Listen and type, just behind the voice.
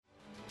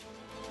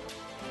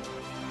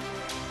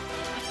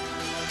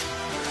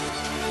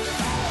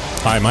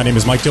Hi, my name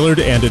is Mike Dillard,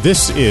 and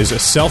this is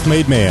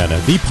Self-Made Man,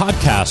 the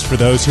podcast for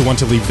those who want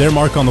to leave their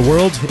mark on the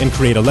world and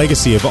create a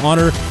legacy of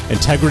honor,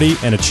 integrity,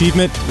 and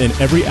achievement in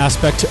every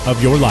aspect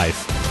of your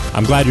life.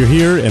 I'm glad you're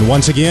here, and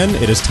once again,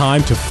 it is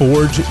time to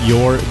forge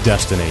your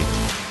destiny.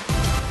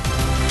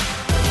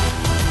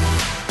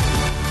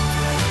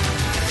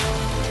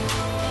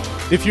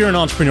 If you're an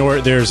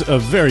entrepreneur, there's a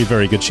very,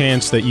 very good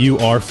chance that you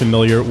are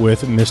familiar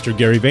with Mr.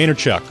 Gary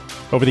Vaynerchuk.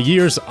 Over the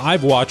years,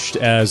 I've watched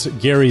as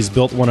Gary's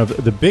built one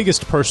of the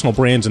biggest personal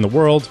brands in the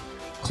world,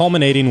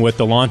 culminating with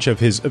the launch of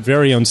his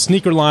very own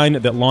sneaker line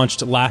that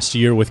launched last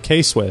year with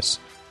K-Swiss.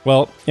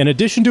 Well, in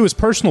addition to his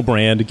personal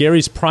brand,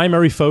 Gary's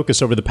primary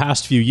focus over the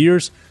past few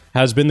years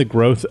has been the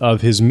growth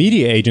of his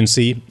media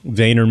agency,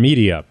 Vayner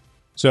Media.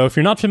 So if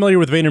you're not familiar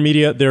with Vayner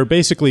Media, they're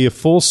basically a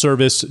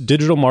full-service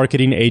digital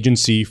marketing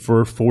agency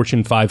for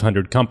Fortune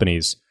 500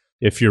 companies.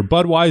 If you're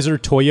Budweiser,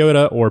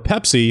 Toyota, or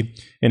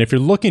Pepsi, and if you're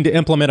looking to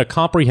implement a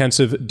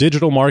comprehensive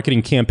digital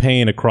marketing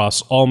campaign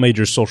across all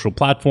major social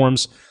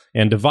platforms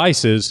and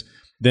devices,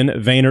 then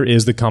Vayner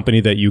is the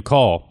company that you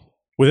call.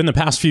 Within the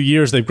past few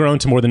years, they've grown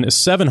to more than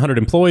 700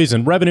 employees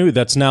and revenue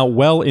that's now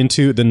well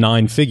into the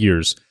 9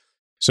 figures.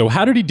 So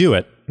how did he do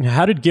it?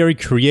 How did Gary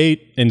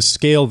create and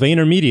scale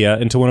Vayner Media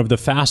into one of the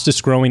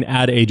fastest growing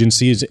ad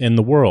agencies in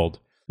the world?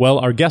 Well,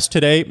 our guest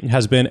today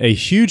has been a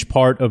huge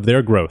part of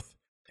their growth.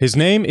 His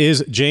name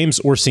is James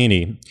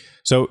Orsini.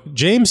 So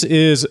James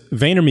is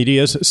Vayner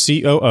Media's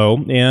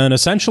COO, and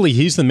essentially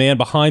he's the man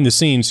behind the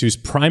scenes whose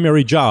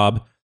primary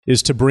job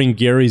is to bring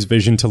Gary's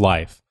vision to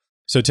life.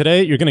 So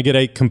today you're going to get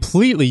a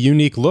completely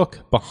unique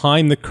look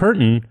behind the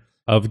curtain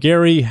of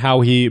Gary,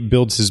 how he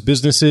builds his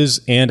businesses,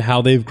 and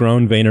how they've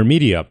grown Vayner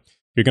Media.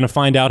 You're going to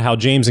find out how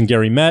James and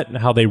Gary met,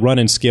 how they run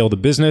and scale the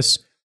business,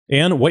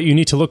 and what you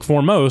need to look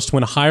for most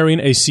when hiring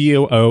a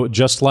COO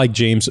just like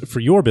James for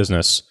your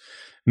business.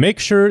 Make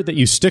sure that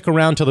you stick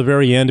around till the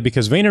very end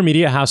because Vayner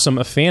Media has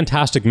some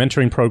fantastic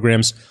mentoring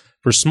programs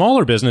for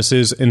smaller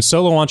businesses and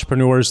solo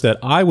entrepreneurs that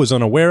I was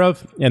unaware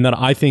of and that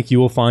I think you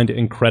will find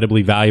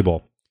incredibly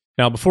valuable.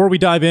 Now, before we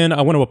dive in,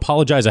 I want to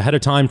apologize ahead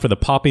of time for the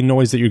popping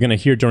noise that you're going to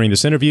hear during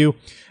this interview.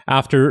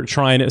 After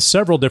trying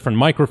several different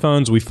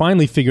microphones, we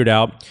finally figured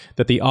out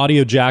that the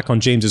audio jack on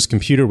James's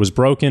computer was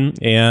broken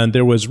and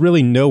there was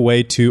really no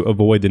way to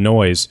avoid the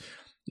noise.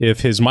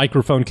 If his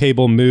microphone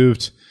cable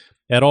moved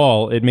at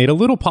all, it made a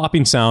little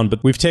popping sound,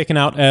 but we've taken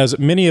out as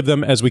many of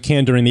them as we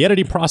can during the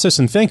editing process,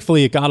 and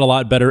thankfully it got a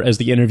lot better as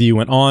the interview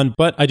went on,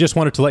 but I just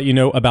wanted to let you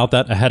know about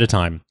that ahead of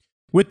time.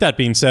 With that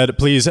being said,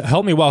 please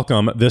help me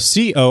welcome the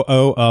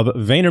COO of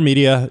Vayner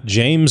Media,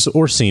 James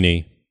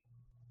Orsini.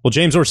 Well,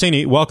 James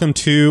Orsini, welcome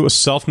to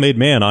Self-Made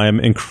Man. I am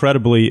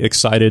incredibly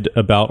excited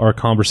about our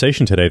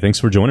conversation today.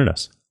 Thanks for joining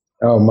us.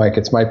 Oh, Mike,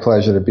 it's my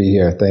pleasure to be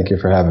here. Thank you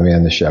for having me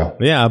on the show.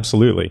 Yeah,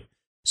 absolutely.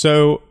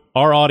 So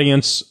our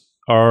audience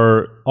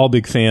are all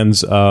big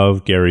fans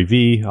of Gary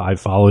V. I've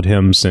followed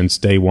him since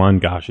day one.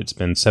 Gosh, it's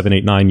been 7,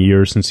 8, 9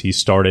 years since he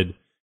started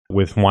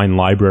with Wine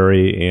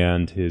Library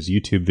and his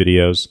YouTube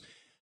videos.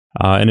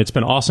 And it's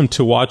been awesome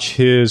to watch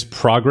his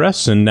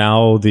progress. And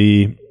now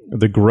the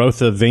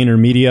growth of Vayner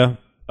Media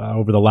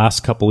over the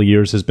last couple of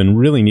years has been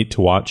really neat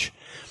to watch.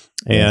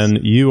 And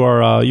yes, you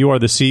are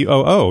the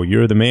COO.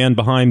 You're the man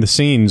behind the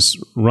scenes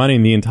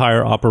running the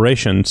entire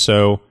operation.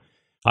 So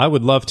I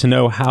would love to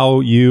know how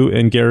you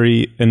and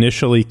Gary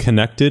initially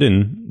connected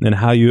and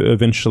how you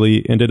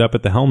eventually ended up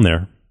at the helm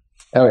there.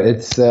 Oh,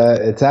 it's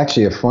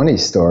actually a funny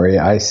story.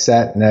 I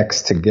sat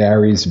next to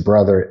Gary's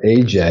brother,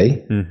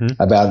 AJ,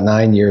 about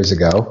 9 years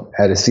ago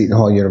at a Seton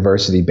Hall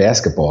University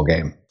basketball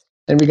game.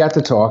 And we got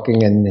to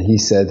talking, and he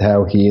said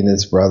how he and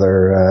his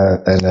brother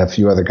and a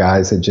few other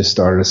guys had just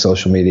started a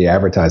social media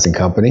advertising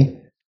company.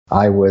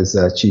 I was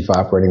chief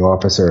operating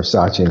officer of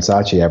Saatchi &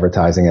 Saatchi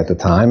Advertising at the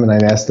time, and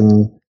I asked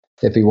him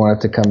if he wanted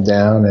to come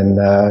down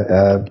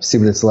and see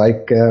what it's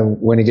like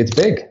when he gets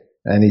big.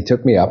 And he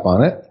took me up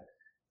on it.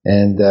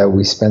 And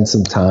we spent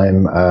some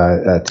time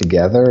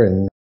together.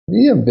 And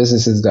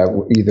businesses that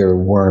either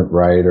weren't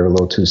right or a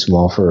little too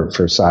small for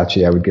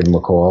Saatchi, I would give him a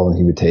call and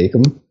he would take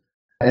them.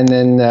 And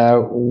then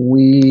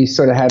we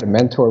sort of had a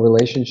mentor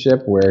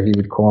relationship where he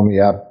would call me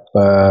up,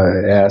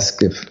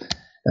 ask if,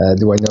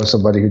 do I know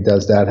somebody who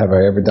does that? Have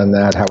I ever done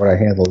that? How would I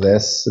handle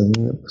this?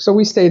 And so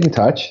we stayed in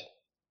touch.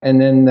 And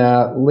then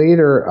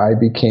later, I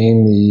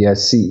became the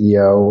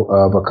CEO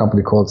of a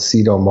company called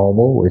Cedo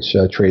Mobile, which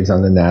trades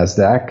on the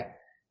NASDAQ.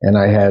 And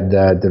I had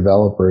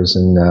developers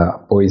in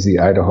Boise,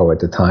 Idaho at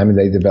the time, and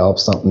they developed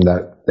something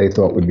that they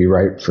thought would be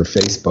right for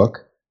Facebook.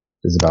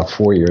 This is about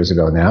 4 years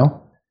ago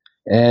now.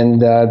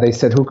 And they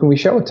said, who can we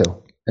show it to?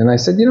 And I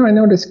said, I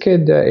know this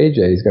kid,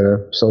 AJ. He's got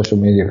a social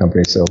media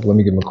company, so let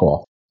me give him a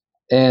call.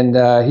 And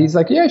he's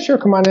like, yeah, sure,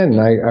 come on in.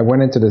 And I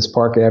went into this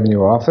Park Avenue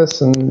office,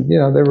 and,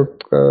 there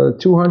were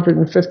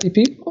 250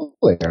 people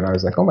there. And I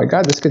was like, oh, my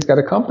God, this kid's got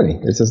a company.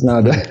 This is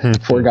not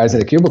 4 guys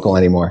in a cubicle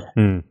anymore.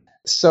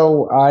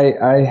 So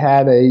I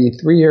had a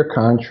 3-year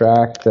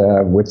contract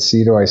with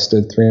Cedo. I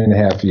stood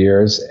 3.5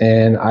 years,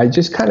 and I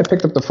just kind of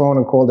picked up the phone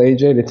and called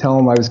AJ to tell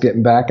him I was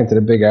getting back into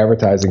the big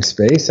advertising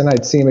space, and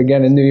I'd see him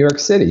again in New York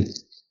City.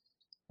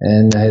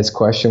 And his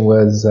question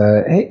was,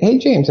 hey,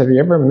 James, have you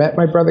ever met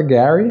my brother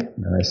Gary?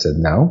 And I said,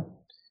 no.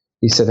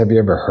 He said, have you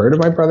ever heard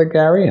of my brother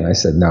Gary? And I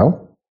said,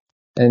 no.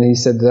 And he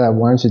said,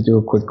 why don't you do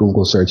a quick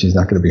Google search? He's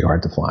not going to be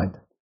hard to find.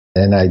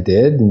 And I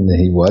did, and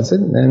he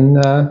wasn't. And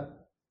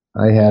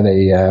I had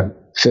a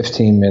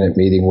 15-minute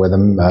meeting with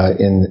him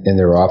in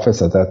their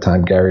office. At that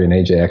time, Gary and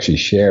AJ actually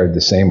shared the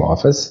same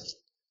office.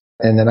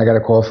 And then I got a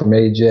call from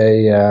AJ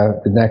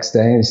the next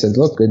day, and he said,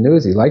 look, good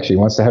news. He likes you.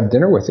 He wants to have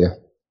dinner with you.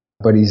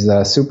 But he's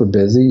super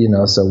busy,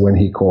 so when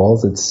he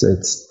calls, it's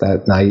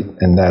that night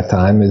and that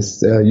time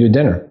is your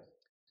dinner.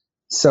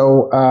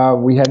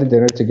 So we had a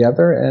dinner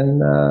together,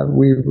 and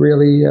we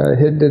really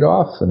hit it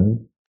off.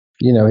 And,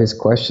 his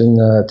question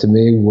to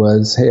me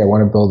was, hey, I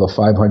want to build a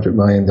 $500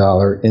 million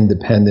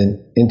independent,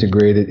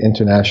 integrated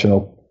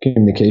international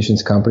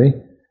communications company.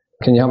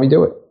 Can you help me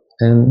do it?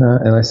 And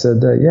I said,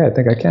 yeah, I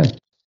think I can.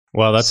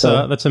 Well, that's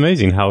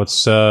amazing how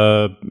it's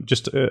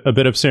just a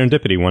bit of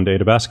serendipity one day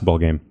at a basketball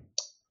game.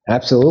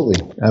 Absolutely.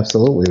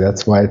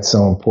 That's why it's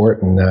so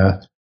important,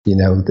 the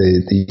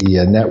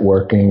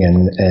networking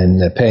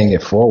and paying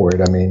it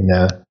forward. I mean,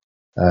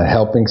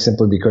 helping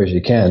simply because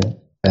you can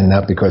and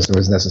not because there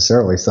was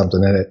necessarily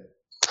something in it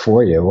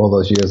for you. All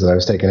those years that I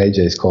was taking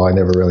AJ's call, I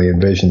never really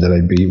envisioned that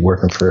I'd be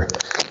working for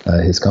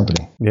his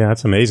company. Yeah,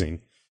 that's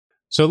amazing.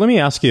 So let me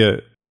ask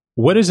you,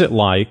 what is it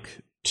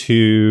like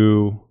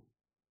to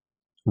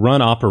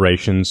run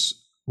operations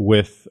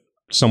with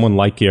someone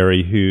like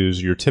Gary,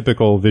 who's your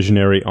typical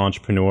visionary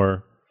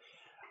entrepreneur,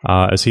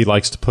 as he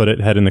likes to put it,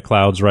 head in the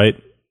clouds, right?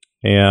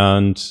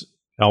 And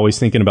always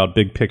thinking about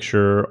big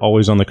picture,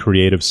 always on the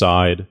creative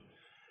side.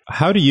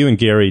 How do you and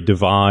Gary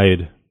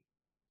divide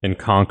and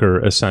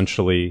conquer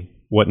essentially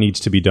what needs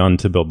to be done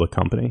to build the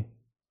company?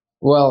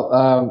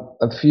 Well,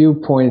 a few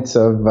points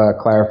of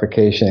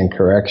clarification and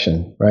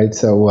correction, right?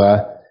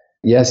 So,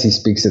 yes, he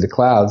speaks to the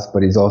clouds,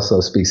 but he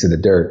also speaks to the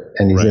dirt,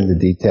 and he's in the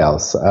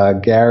details.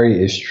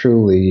 Gary is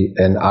truly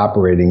an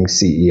operating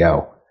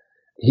CEO.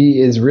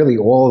 He is really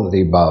all of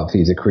the above.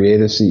 He's a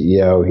creative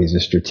CEO. He's a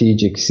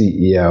strategic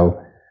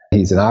CEO.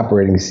 He's an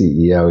operating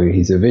CEO.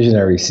 He's a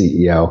visionary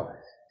CEO.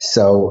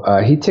 So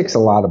he ticks a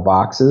lot of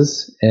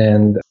boxes,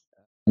 and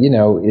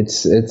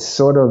it's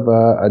sort of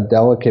a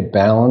delicate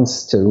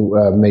balance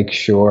to make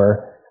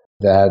sure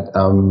that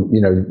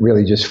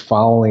really just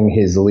following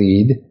his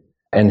lead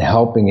and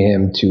helping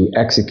him to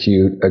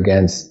execute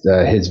against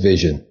his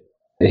vision.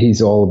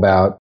 He's all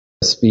about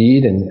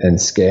speed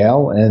and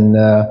scale, and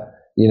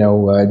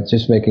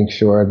just making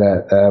sure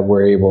that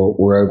we're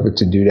able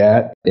to do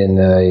that in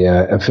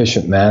a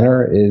efficient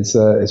manner is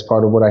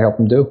part of what I help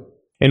him do.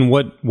 And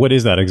what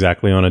is that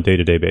exactly on a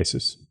day-to-day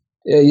basis?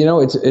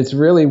 It's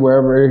really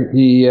wherever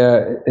he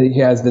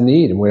has the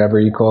need and whatever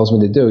he calls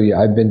me to do.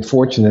 I've been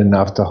fortunate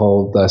enough to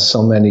hold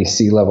so many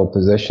C-level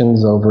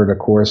positions over the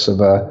course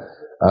of a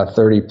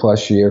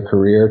 30-plus year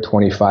career,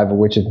 25 of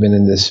which have been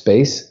in this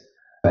space.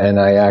 And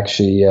I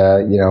actually,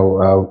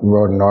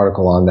 wrote an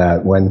article on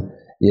that.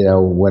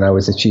 When I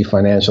was a chief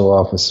financial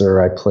officer,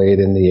 I played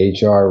in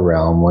the HR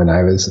realm. When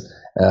I was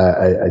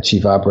a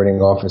chief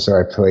operating officer,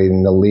 I played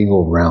in the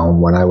legal realm.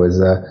 When I was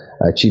a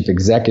chief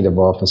executive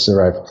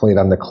officer, I played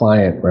on the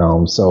client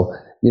realm. So,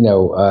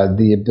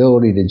 the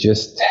ability to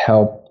just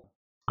help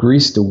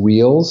grease the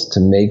wheels to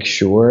make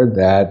sure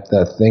that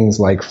things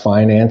like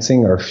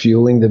financing are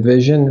fueling the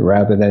vision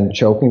rather than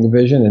choking the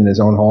vision in his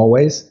own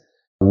hallways.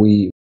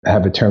 We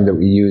have a term that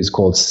we use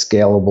called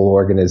scalable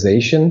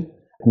organization,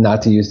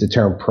 not to use the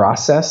term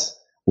process,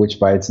 which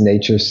by its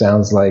nature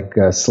sounds like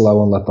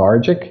slow and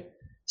lethargic.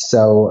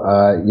 So,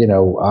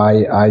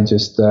 I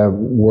just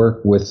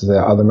work with the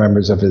other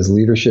members of his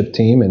leadership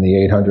team and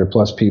the 800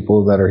 plus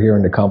people that are here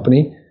in the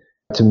company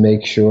to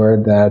make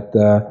sure that,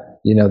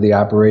 the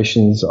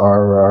operations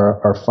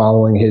are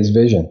following his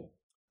vision.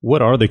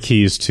 What are the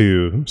keys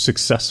to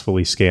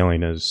successfully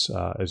scaling, as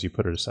you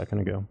put it a second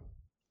ago?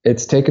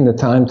 It's taking the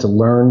time to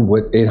learn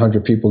what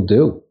 800 people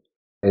do.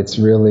 It's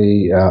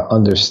really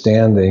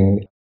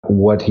understanding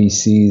what he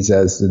sees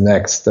as the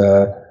next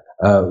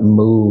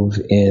move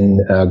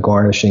in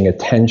garnishing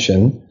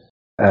attention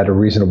at a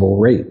reasonable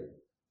rate.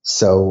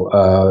 So,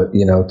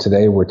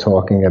 today we're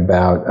talking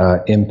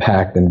about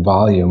impact and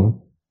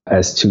volume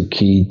as two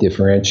key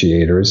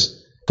differentiators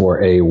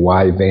for a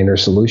why Vayner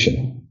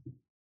solution.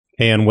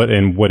 And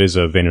what is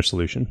a Vayner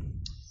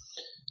solution?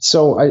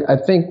 So I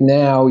think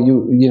now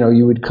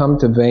you would come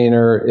to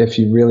Vayner if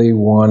you really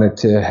wanted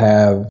to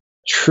have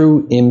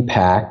true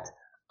impact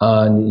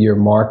on your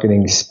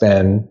marketing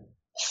spend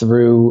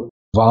through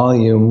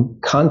volume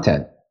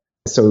content.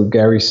 So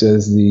Gary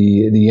says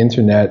the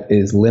internet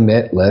is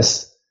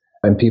limitless,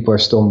 and people are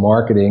still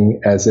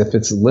marketing as if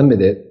it's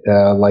limited,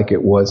 like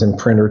it was in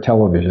print or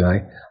television.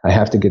 I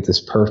have to get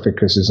this perfect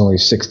because there's only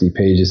 60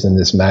 pages in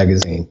this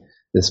magazine.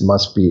 This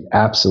must be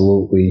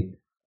absolutely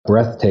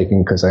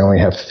breathtaking because I only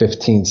have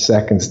 15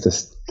 seconds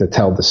to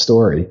tell the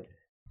story.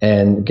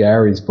 And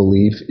Gary's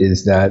belief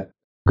is that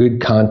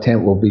good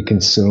content will be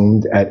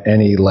consumed at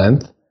any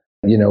length.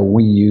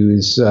 We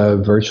use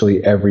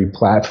virtually every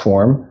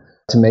platform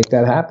to make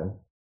that happen.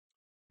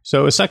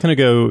 So a second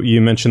ago,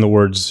 you mentioned the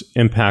words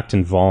impact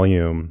and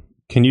volume.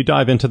 Can you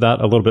dive into that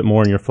a little bit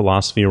more in your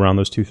philosophy around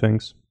those two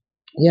things?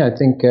 Yeah, I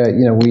think,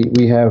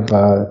 we have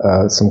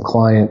some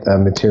client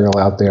material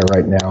out there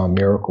right now, a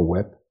Miracle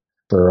Whip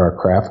for our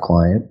craft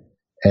client.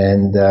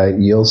 And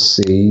you'll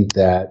see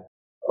that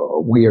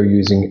we are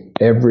using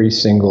every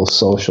single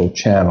social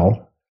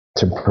channel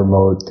to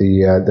promote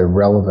the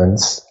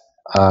relevance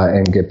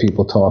and get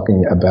people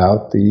talking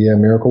about the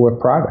Miracle Whip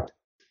product.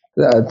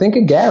 Think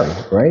of Gary,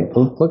 right?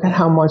 Look at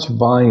how much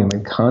volume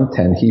and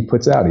content he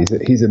puts out.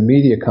 He's a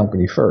media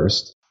company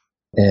first.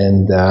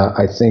 And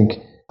I think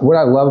what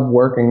I love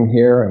working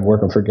here and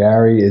working for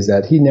Gary is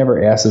that he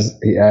never asks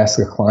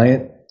a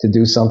client to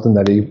do something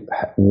that he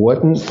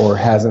wouldn't or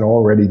hasn't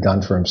already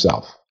done for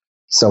himself.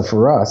 So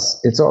for us,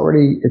 it's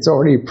already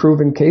a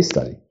proven case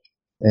study.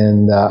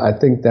 And I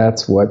think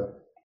that's what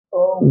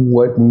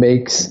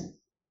makes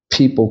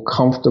people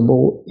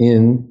comfortable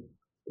in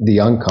the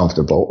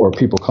uncomfortable, or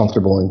people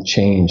comfortable in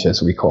change,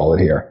 as we call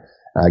it here.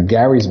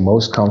 Gary's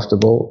most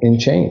comfortable in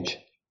change.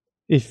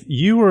 If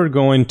you were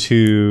going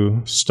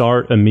to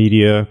start a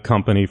media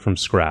company from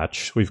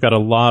scratch, we've got a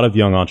lot of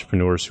young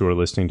entrepreneurs who are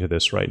listening to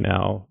this right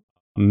now,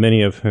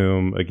 many of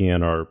whom,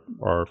 again, are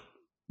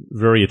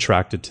very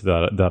attracted to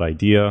that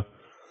idea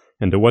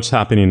and to what's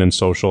happening in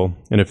social.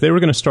 And if they were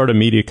going to start a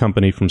media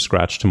company from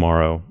scratch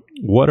tomorrow,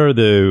 what are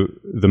the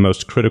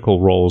most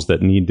critical roles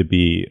that need to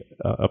be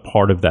a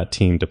part of that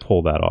team to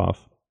pull that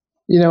off?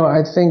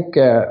 I think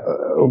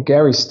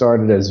Gary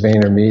started as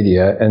Vayner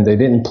Media, and they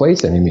didn't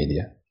place any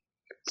media.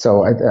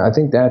 So I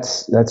think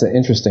that's an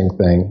interesting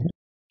thing.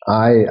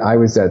 I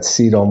was at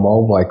Cedo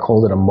Mobile. I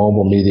called it a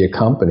mobile media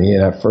company,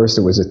 and at first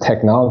it was a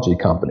technology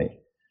company.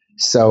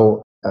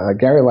 So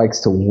Gary likes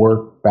to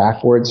work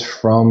backwards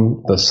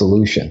from the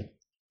solution.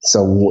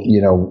 So,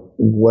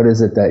 what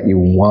is it that you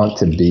want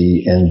to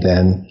be, and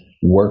then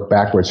work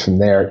backwards from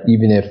there,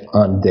 even if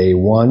on day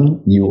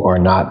one you are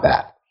not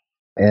that.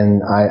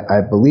 And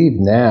I believe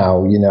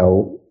now,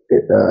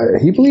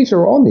 he believes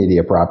they're all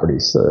media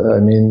properties.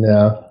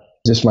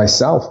 Just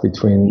myself,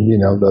 between,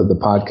 the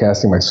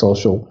podcasting, my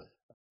social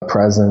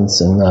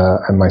presence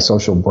and my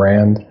social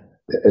brand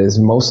is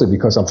mostly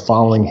because I'm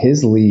following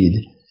his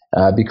lead,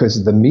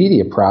 because the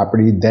media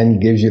property then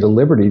gives you the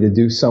liberty to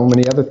do so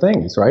many other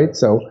things, right?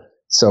 So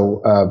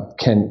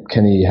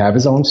can he have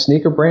his own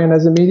sneaker brand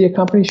as a media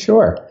company?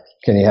 Sure.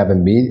 Can he have a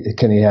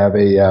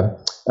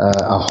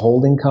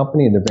holding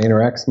company in the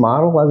VaynerX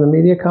model as a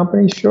media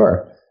company?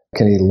 Sure.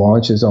 Can he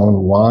launch his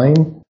own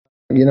line,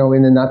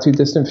 in the not too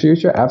distant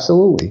future?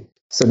 Absolutely.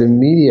 So the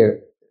media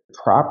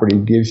property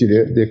gives you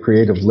the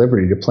creative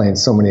liberty to play in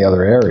so many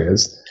other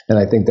areas. And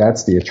I think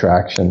that's the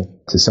attraction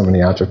to so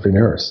many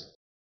entrepreneurs.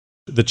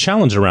 The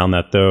challenge around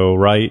that, though,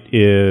 right,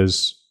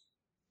 is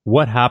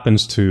what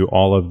happens to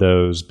all of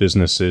those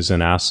businesses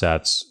and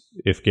assets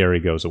if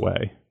Gary goes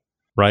away?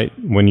 Right?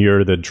 When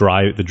you're the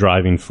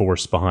driving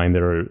force behind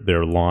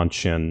their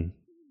launch and,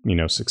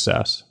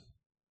 success.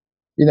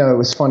 It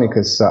was funny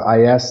because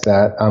I asked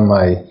that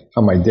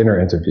on my dinner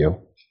interview.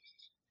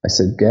 I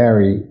said,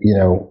 Gary,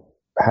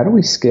 how do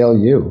we scale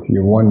you?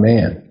 You're one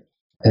man.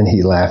 And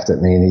he laughed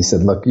at me and he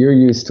said, look, you're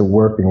used to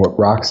working with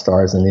rock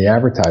stars in the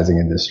advertising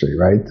industry,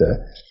 right?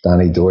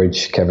 Donnie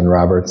Deutsch, Kevin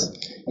Roberts.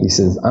 He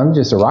says, I'm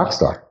just a rock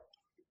star.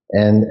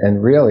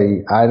 And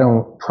really, I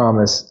don't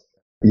promise,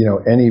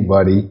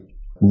 anybody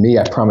me.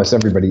 I promise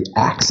everybody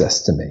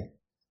access to me.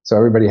 So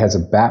everybody has a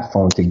bat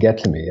phone to get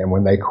to me. And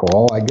when they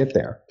call, I get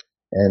there.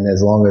 And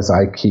as long as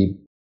I keep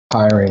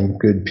hiring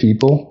good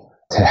people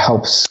to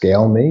help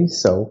scale me.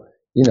 So,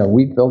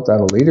 we built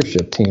out a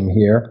leadership team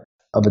here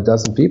of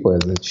 12 people.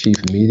 He has a chief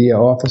media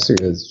officer,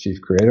 he has a chief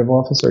creative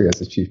officer, he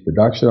has a chief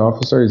production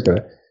officer, he's got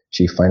a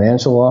chief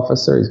financial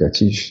officer, he's got a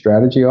chief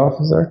strategy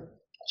officer,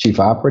 chief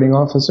operating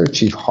officer,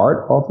 chief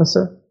heart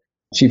officer,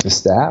 chief of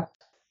staff.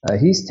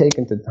 He's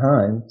taken the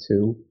time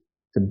to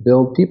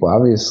build people.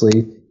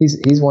 Obviously,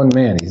 he's one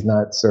man. He's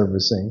not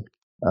servicing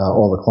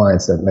all the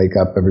clients that make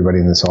up everybody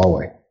in this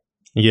hallway.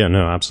 Yeah,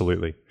 no,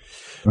 absolutely.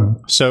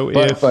 Mm-hmm. So,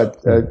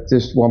 but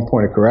just one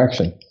point of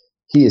correction: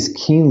 he is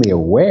keenly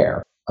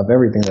aware of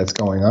everything that's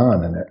going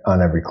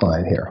on every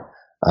client here.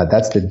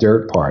 That's the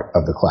dirt part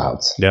of the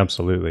clouds. Yeah,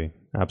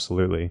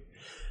 absolutely.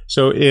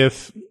 So,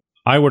 if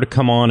I were to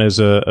come on as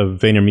a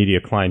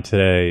VaynerMedia client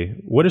today,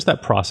 what does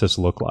that process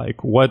look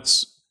like?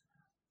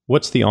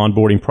 What's the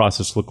onboarding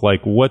process look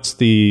like? What's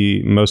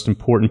the most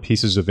important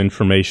pieces of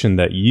information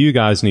that you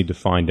guys need to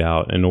find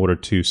out in order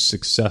to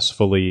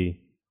successfully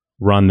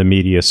run the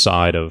media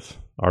side of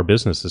our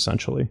business,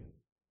 essentially?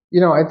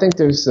 I think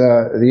there's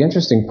the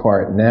interesting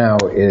part now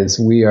is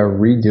we are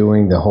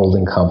redoing the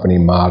holding company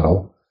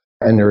model,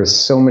 and there are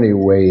so many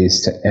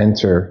ways to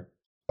enter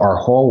our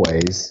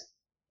hallways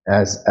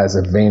as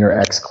a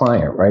VaynerX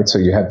client, right? So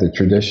you have the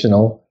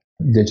traditional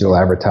digital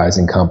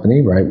advertising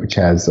company, right, which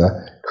has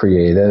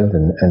creative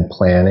and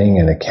planning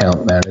and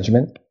account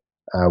management.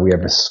 We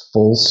have a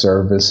full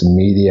service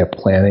media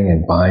planning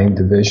and buying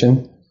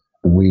division.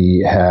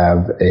 We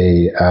have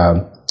a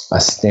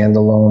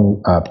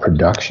standalone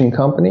production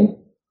company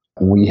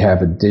We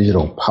have a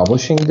digital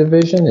publishing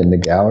division in the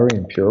gallery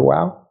in Pure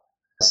Wow.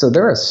 So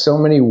there are so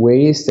many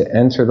ways to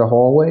enter the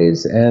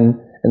hallways. And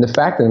the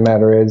fact of the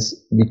matter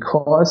is,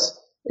 because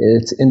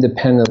it's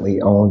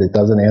independently owned, it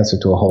doesn't answer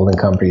to a holding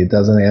company, it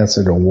doesn't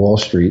answer to Wall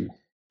Street,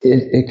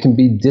 it can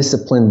be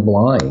discipline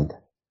blind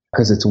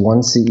because it's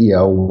one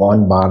CEO,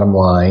 one bottom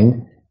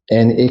line,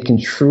 and it can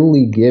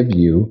truly give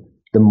you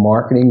the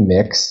marketing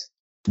mix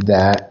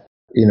that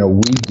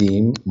we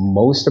deem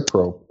most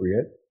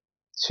appropriate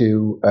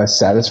to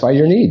satisfy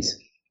your needs.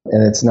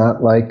 And it's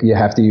not like you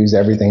have to use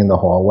everything in the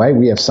hallway.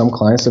 We have some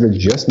clients that are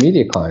just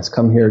media clients,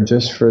 come here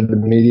just for the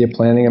media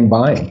planning and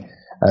buying,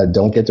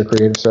 don't get the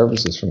creative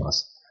services from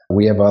us.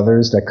 We have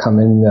others that come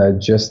in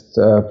just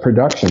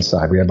production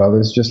side. We have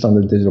others just on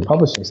the digital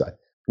publishing side.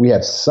 We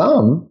have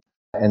some,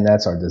 and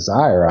that's our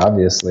desire,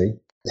 obviously,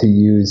 to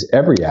use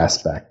every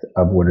aspect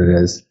of what it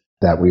is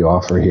that we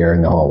offer here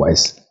in the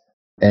hallways.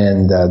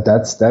 And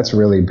that's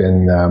really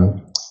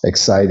been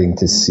exciting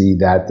to see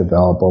that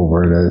develop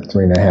over the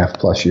 3.5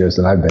 plus years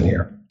that I've been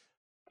here.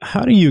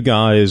 How do you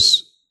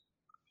guys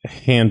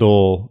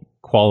handle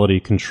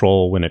quality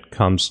control when it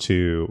comes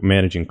to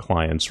managing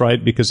clients,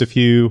 right? Because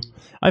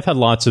I've had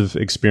lots of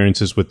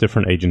experiences with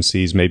different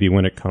agencies, maybe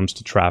when it comes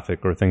to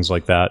traffic or things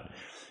like that.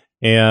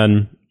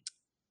 And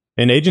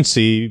an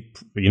agency,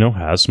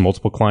 has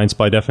multiple clients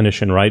by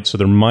definition, right? So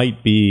there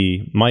might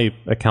be, my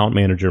account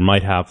manager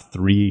might have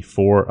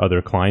 3-4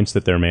 other clients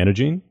that they're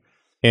managing.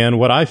 And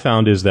what I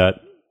found is that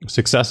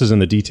success is in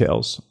the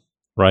details,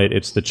 right?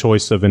 It's the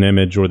choice of an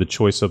image or the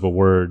choice of a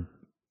word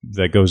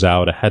that goes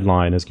out, a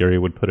headline, as Gary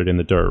would put it, in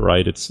the dirt,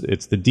 right? It's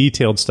the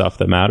detailed stuff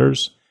that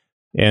matters.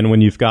 And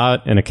when you've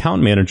got an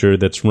account manager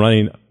that's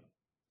running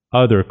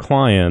other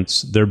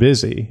clients, they're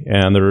busy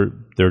and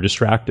they're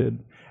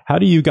distracted. How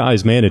do you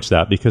guys manage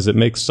that? Because it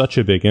makes such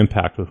a big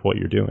impact with what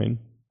you're doing.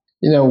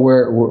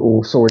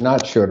 We're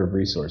not short of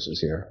resources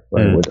here,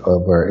 right? With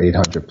over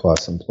 800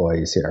 plus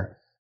employees here.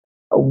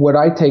 What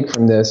I take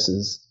from this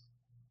is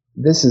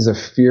a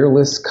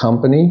fearless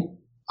company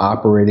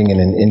operating in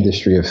an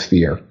industry of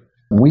fear.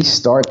 We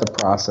start the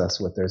process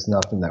with there's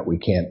nothing that we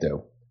can't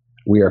do.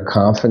 We are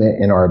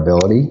confident in our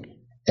ability,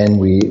 and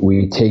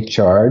we take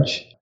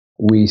charge.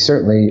 We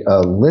certainly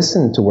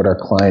listen to what our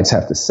clients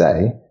have to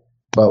say,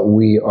 but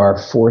we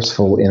are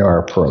forceful in our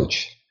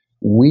approach.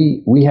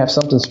 We have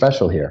something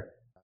special here.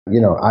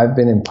 I've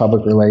been in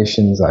public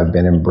relations, I've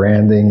been in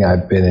branding,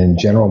 I've been in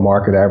general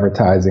market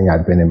advertising,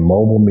 I've been in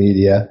mobile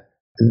media.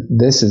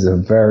 This is a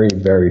very,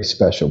 very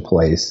special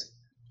place,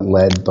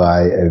 led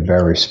by a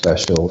very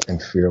special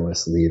and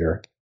fearless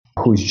leader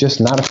who's just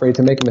not afraid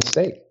to make a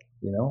mistake.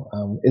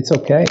 It's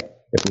okay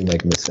if we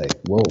make a mistake.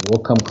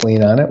 We'll come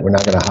clean on it. We're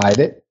not going to hide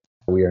it.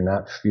 We are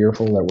not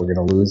fearful that we're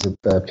going to lose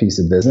a piece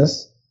of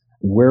business.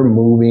 We're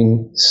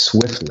moving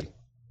swiftly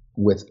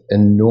with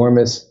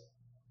enormous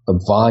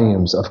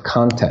volumes of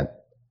content.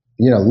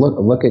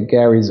 Look at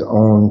Gary's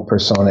own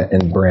persona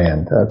and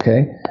brand.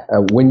 Okay,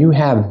 when you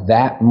have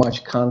that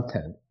much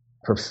content,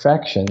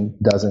 perfection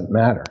doesn't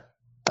matter.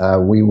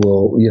 We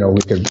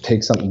could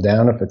take something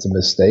down if it's a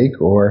mistake,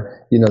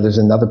 or there's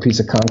another piece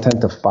of content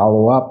to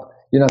follow up.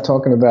 You're not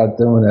talking about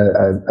doing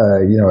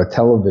a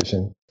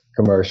television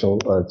commercial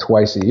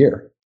twice a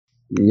year.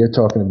 You're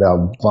talking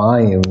about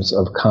volumes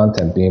of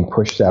content being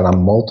pushed out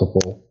on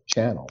multiple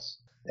channels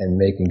and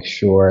making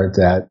sure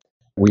that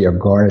we are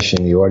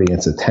garnishing the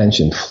audience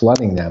attention,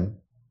 flooding them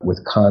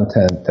with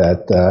content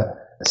that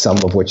some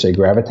of which they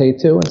gravitate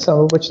to and some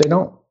of which they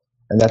don't.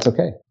 And that's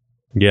okay.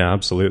 Yeah,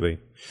 absolutely.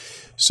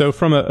 So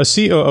from a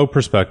COO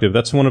perspective,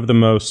 that's one of the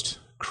most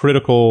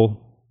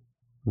critical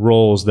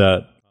roles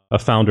that a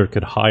founder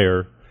could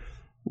hire.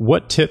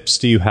 What tips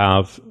do you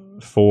have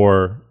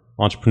for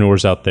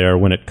entrepreneurs out there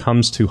when it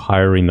comes to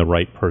hiring the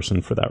right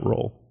person for that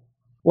role?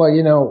 Well,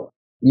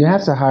 you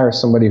have to hire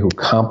somebody who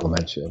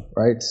complements you,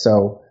 right?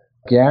 So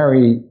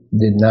Gary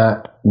did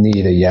not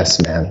need a yes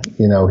man.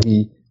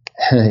 He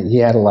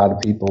had a lot of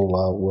people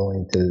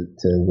willing to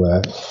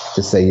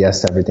say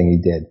yes to everything he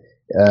did.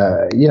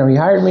 He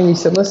hired me and he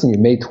said, listen, you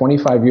made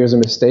 25 years of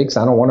mistakes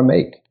I don't want to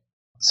make.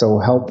 So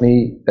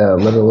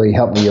literally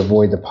help me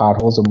avoid the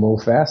potholes and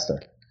move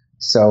faster.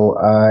 So,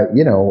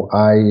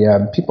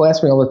 people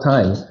ask me all the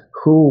time,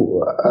 who's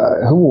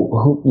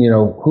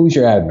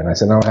your admin? I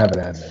said, I don't have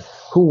an admin.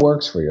 Who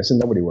works for you? I said,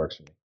 nobody works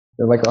for me.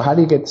 They're like, oh, how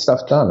do you get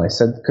stuff done? I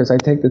said, because I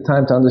take the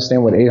time to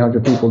understand what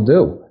 800 people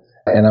do,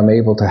 and I'm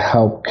able to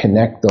help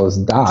connect those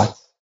dots.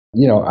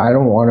 I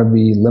don't want to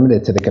be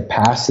limited to the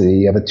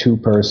capacity of a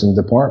 2-person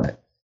department.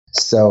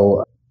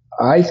 So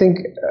I think,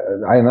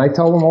 and I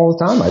tell them all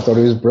the time, I thought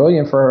he was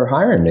brilliant for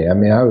hiring me. I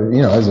mean,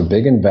 it was a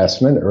big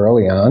investment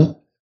early on.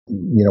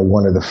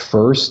 One of the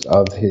first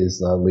of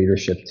his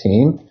leadership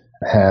team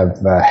have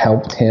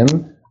helped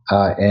him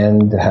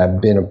and have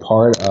been a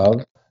part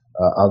of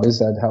others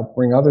that help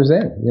bring others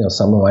in.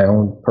 Some of my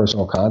own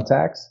personal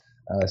contacts,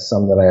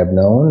 some that I have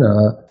known,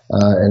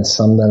 and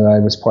some that I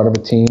was part of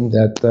a team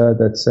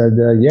that said,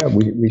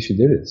 we should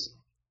do this.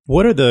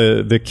 What are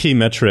the key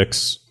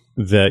metrics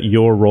that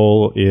your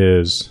role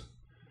is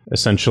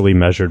essentially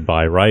measured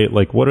by, right?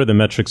 Like, what are the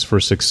metrics for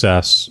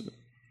success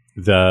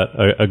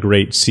that a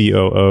great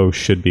COO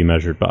should be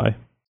measured by?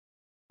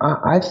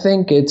 I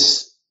think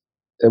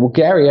well,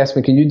 Gary asked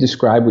me, can you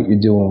describe what you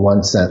do in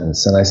one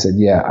sentence? And I said,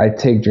 yeah, I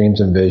take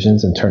dreams and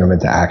visions and turn them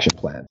into action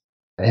plans.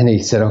 And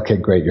he said, okay,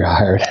 great, you're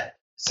hired.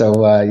 So,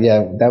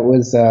 that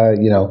was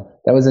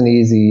an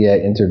easy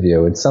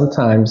interview. And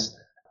sometimes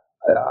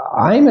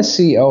I'm a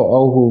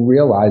COO who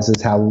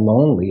realizes how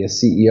lonely a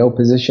CEO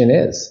position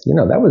is.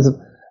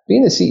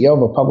 Being the CEO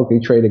of a publicly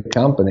traded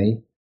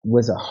company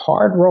was a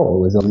hard role.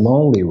 It was a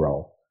lonely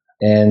role.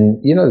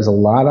 And, there's a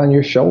lot on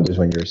your shoulders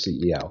when you're a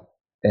CEO.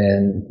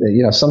 And,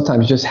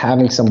 sometimes just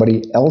having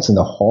somebody else in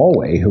the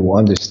hallway who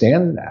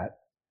understands that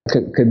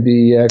could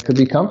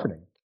be comforting.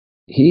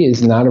 He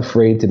is not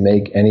afraid to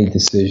make any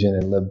decision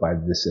and live by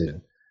the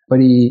decision. But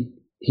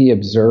he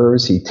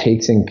observes, he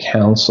takes in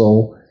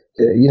counsel.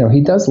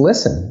 He does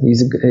listen.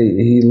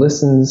 He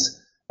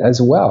listens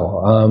as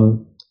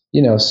well.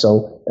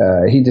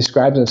 He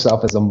describes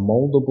himself as a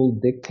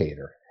moldable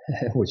dictator,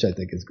 which I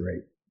think is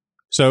great.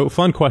 So,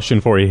 fun question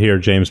for you here,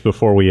 James,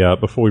 before we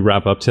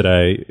wrap up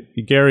today.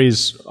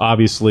 Gary's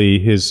obviously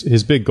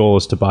his big goal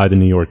is to buy the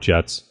New York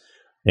Jets,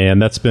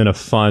 and that's been a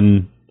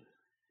fun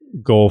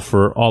goal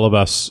for all of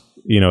us,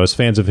 as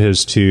fans of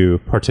his to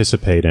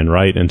participate in,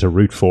 right, and to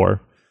root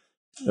for.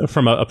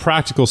 From a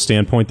practical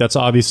standpoint, that's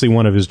obviously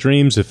one of his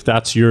dreams. If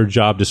that's your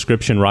job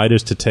description, right,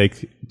 is to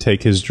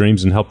take his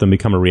dreams and help them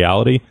become a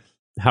reality.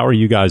 How are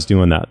you guys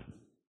doing that?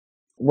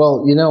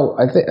 Well,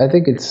 I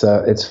think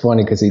it's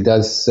funny because he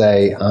does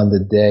say on the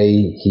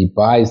day he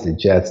buys the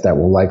Jets, that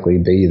will likely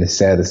be the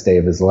saddest day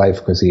of his life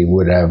because he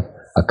would have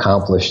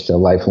accomplished a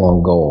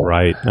lifelong goal.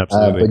 Right,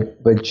 absolutely.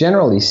 But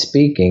generally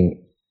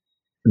speaking,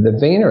 the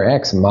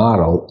VaynerX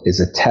model is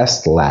a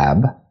test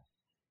lab.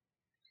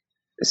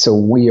 So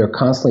we are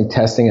constantly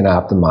testing and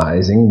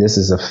optimizing. This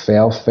is a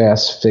fail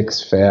fast,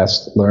 fix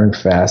fast, learn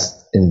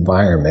fast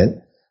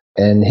environment.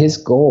 And his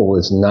goal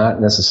is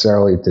not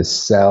necessarily to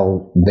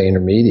sell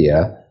Vayner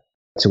Media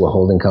to a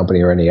holding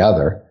company or any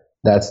other.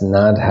 That's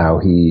not how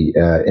he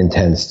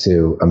intends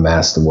to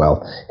amass the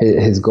wealth.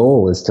 His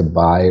goal is to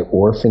buy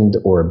orphaned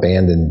or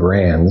abandoned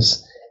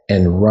brands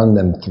and run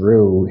them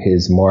through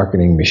his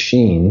marketing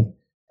machine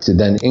to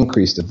then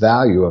increase the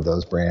value of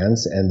those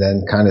brands and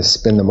then kind of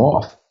spin them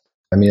off.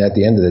 I mean, at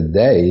the end of the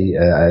day,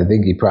 I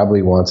think he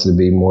probably wants to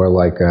be more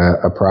like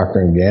a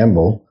Procter &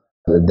 Gamble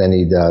than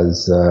he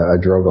does a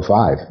Droga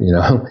 5.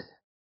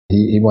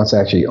 He wants to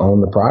actually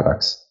own the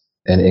products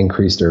and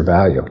increase their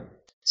value.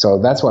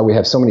 So that's why we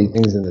have so many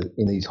things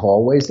in these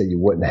hallways that you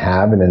wouldn't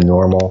have in a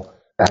normal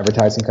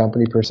advertising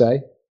company per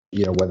se.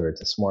 Whether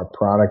it's a smart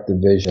product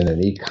division,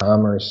 an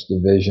e-commerce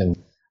division,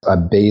 a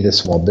beta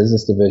small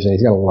business division.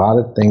 He's got a lot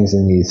of things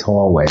in these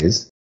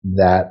hallways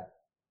that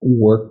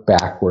work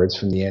backwards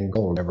from the end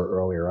goal. Remember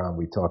earlier on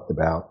we talked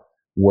about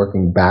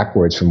working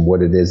backwards from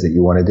what it is that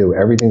you want to do.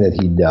 Everything that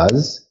he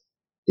does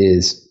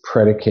is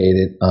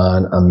predicated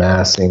on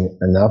amassing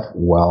enough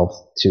wealth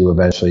to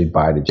eventually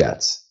buy the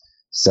Jets.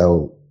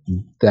 So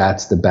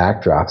that's the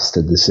backdrops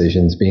to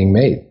decisions being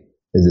made.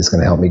 Is this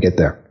going to help me get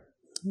there?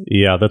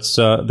 Yeah,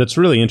 that's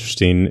really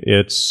interesting.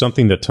 It's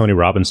something that Tony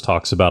Robbins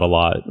talks about a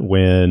lot.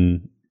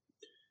 When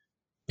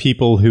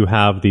people who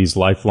have these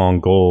lifelong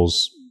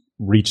goals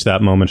reach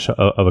that moment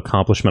of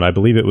accomplishment, I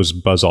believe it was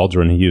Buzz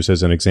Aldrin he used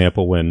as an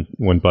example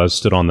when Buzz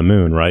stood on the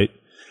moon, right?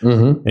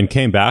 Mm-hmm. And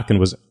came back and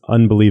was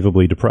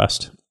unbelievably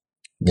depressed.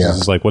 Yeah.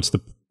 This is like, what's the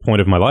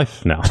point of my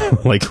life now?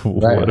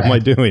 What am I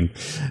doing?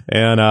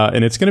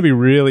 And it's going to be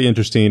really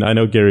interesting. I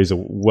know Gary's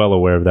well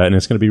aware of that, and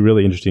it's going to be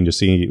really interesting to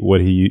see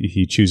what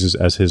he chooses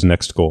as his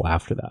next goal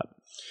after that.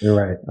 You're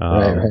right.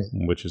 Right.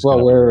 Which is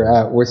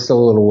we're still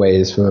a little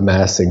ways from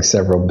amassing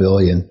several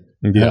billion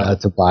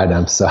to buy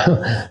them. So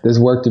there's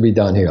work to be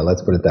done here.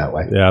 Let's put it that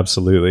way. Yeah,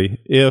 absolutely.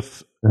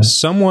 If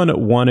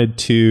someone wanted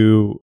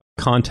to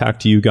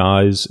contact you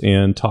guys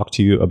and talk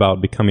to you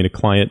about becoming a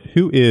client,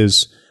 who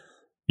is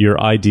your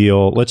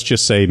ideal, let's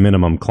just say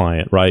minimum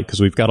client, right?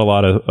 Because we've got a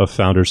lot of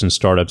founders and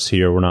startups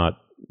here. We're not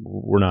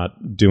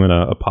doing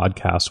a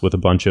podcast with a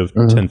bunch of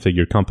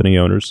 10-figure company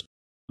owners.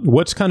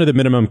 What's kind of the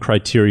minimum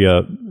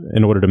criteria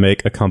in order to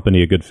make a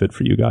company a good fit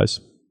for you guys?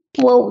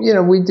 Well,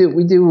 we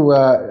do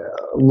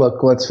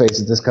look, let's face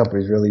it, this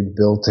company is really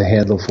built to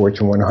handle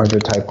Fortune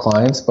 100 type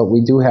clients, but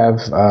we do have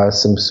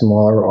some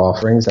smaller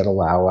offerings that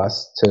allow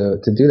us to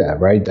do that,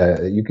 right?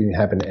 You can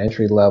have an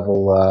entry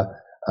level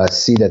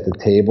seat at the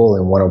table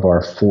in one of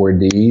our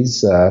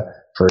 4Ds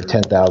for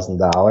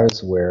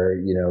 $10,000, where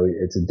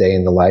it's a day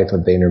in the life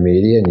of Vayner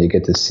Media, and you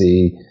get to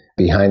see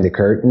behind the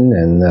curtain,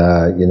 and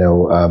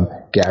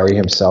Gary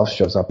himself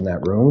shows up in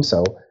that room.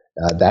 So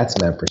that's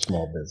meant for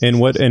small business.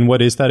 And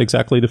what is that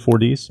exactly? The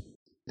 4Ds?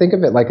 Think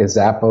of it like a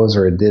Zappos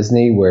or a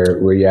Disney,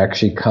 where you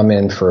actually come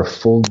in for a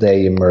full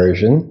day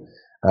immersion.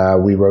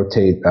 We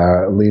rotate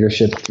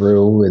leadership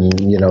through,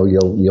 and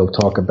you'll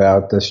talk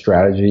about the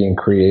strategy and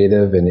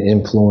creative and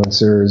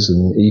influencers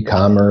and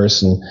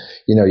e-commerce, and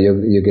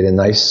you get a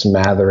nice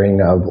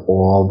smattering of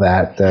all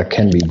that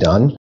can be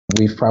done.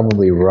 We've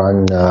probably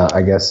run,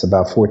 I guess,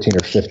 about 14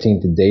 or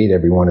 15 to date.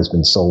 Everyone has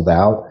been sold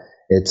out.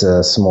 It's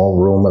a small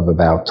room of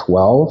about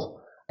 12.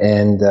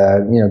 And,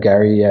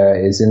 Gary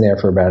is in there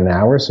for about an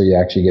hour, so you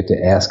actually get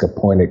to ask a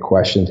pointed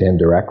question to him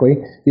directly.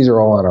 These are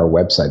all on our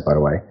website, by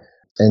the way.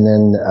 And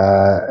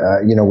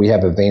then, we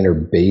have a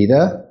Vayner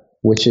Beta,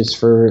 which is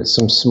for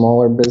some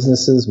smaller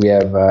businesses. We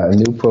have a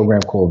new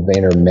program called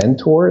Vayner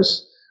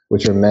Mentors,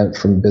 which are meant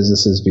for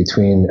businesses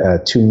between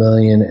 2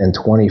 million and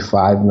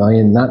 25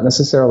 million, not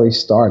necessarily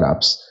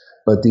startups,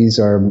 but these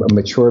are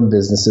mature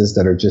businesses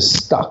that are just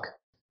stuck,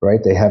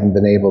 right? They haven't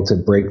been able to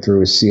break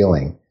through a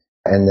ceiling.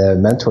 And the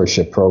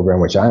mentorship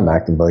program, which I'm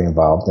actively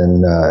involved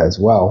in as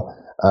well,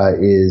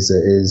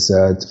 is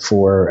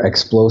for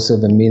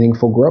explosive and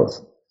meaningful growth.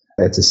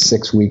 It's a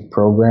 6-week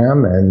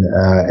program,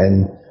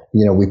 and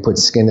we put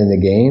skin in the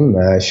game.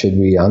 Should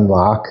we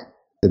unlock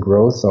the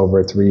growth over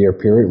a 3-year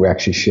period, we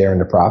actually share in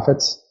the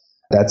profits.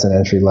 That's an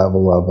entry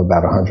level of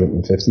about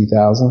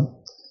 150,000.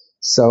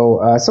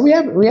 So we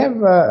have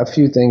a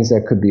few things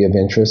that could be of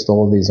interest.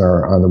 All of these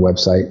are on the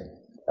website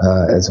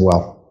as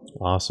well.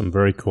 Awesome.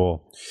 Very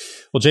cool.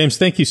 Well, James,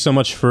 thank you so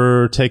much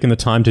for taking the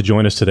time to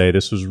join us today.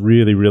 This was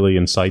really, really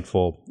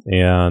insightful.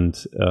 And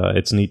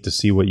it's neat to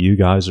see what you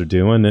guys are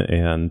doing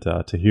and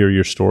to hear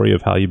your story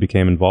of how you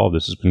became involved.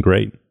 This has been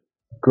great.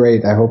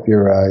 Great. I hope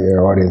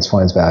your audience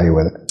finds value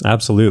with it.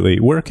 Absolutely.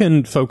 Where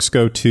can folks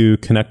go to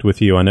connect with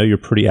you? I know you're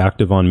pretty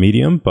active on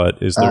Medium,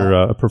 but is there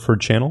a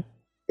preferred channel?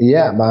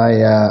 Yeah,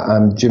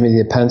 I'm Jimmy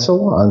the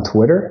Pencil on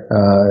Twitter,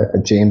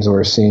 James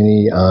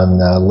Orsini on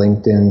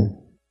LinkedIn,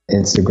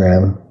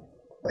 Instagram,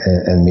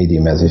 and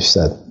Medium, as you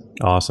said.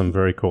 Awesome.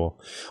 Very cool.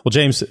 Well,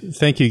 James,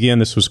 thank you again.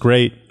 This was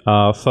great.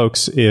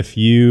 Folks, if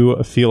you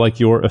feel like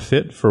you're a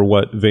fit for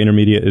what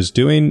VaynerMedia is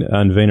doing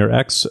on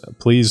VaynerX,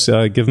 please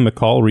give them a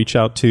call. Reach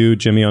out to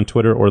Jimmy on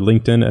Twitter or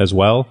LinkedIn as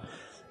well.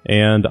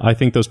 And I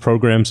think those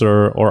programs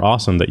are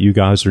awesome that you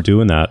guys are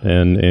doing that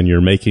and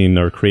you're making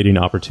or creating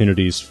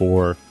opportunities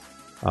for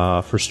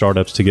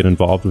startups to get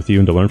involved with you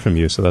and to learn from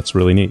you. So that's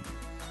really neat.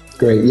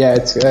 Great. Yeah,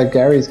 it's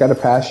Gary's got a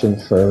passion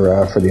for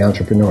the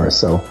entrepreneur.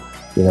 So,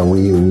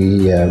 we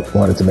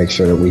wanted to make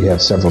sure that we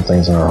have several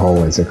things in our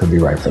hallways that could be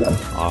right for them.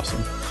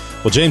 Awesome.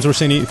 Well, James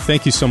Orsini,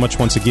 thank you so much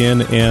once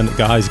again. And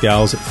guys,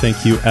 gals,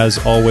 thank you as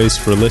always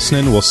for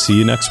listening. We'll see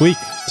you next week.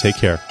 Take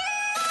care.